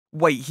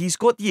Wait, he's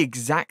got the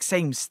exact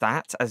same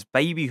stats as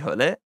Baby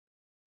Gullit?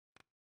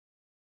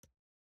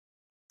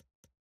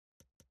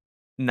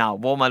 Now,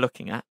 what am I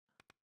looking at?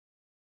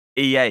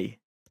 EA.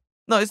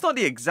 No, it's not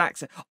the exact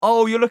same.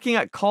 Oh, you're looking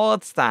at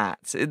card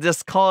stats. It's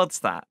just card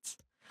stats.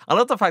 I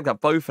love the fact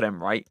that both of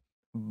them, right?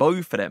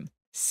 Both of them,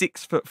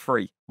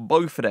 6'3".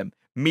 Both of them,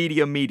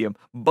 medium.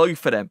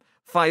 Both of them,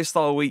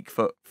 5-star weak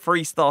foot,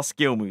 3-star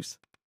skill moves.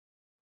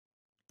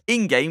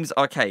 In games,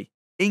 okay.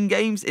 In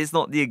games, it's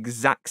not the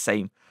exact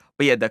same.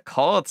 But yeah, the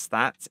card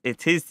stats,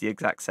 it is the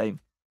exact same.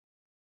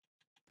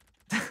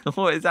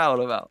 What is that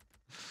all about?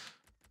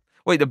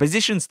 Wait, the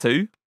positions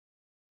too?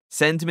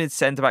 Centre mid,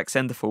 centre back,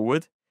 centre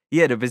forward.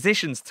 Yeah, the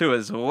positions too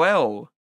as well.